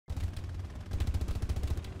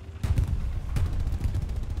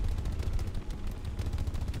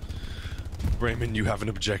Raymond, you have an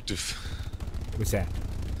objective. What's that?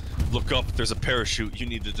 Look up, there's a parachute. You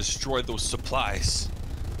need to destroy those supplies.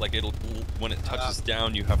 Like it'll, when it touches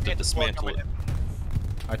down, you have to dismantle it.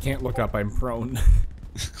 I can't look up, I'm prone.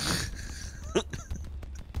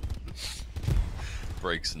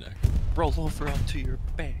 Breaks neck. Roll over onto your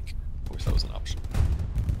back. Of course, that was an option.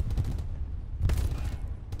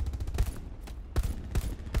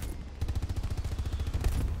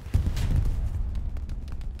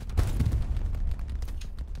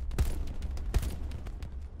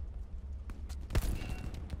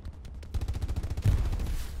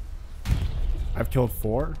 I've killed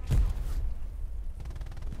 4.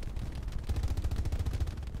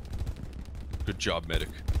 Good job, medic.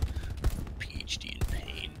 PhD in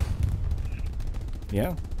pain.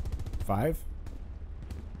 Yeah. 5.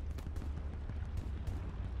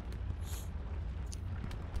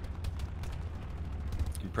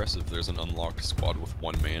 Impressive. There's an unlocked squad with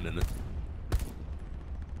 1 man in it.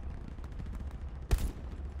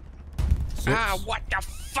 6. Ah, what the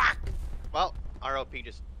fuck? Well, ROP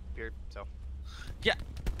just appeared, so. Yeah,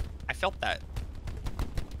 I felt that.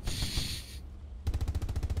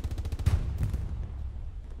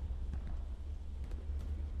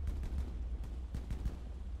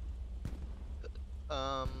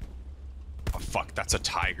 Oh fuck, that's a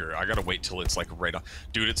tiger. I gotta wait till it's like right on.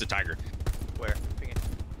 Dude, it's a tiger. Where? Ping it.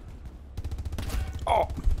 Oh!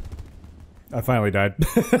 I finally died.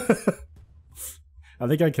 I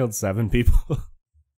think I killed 7 people.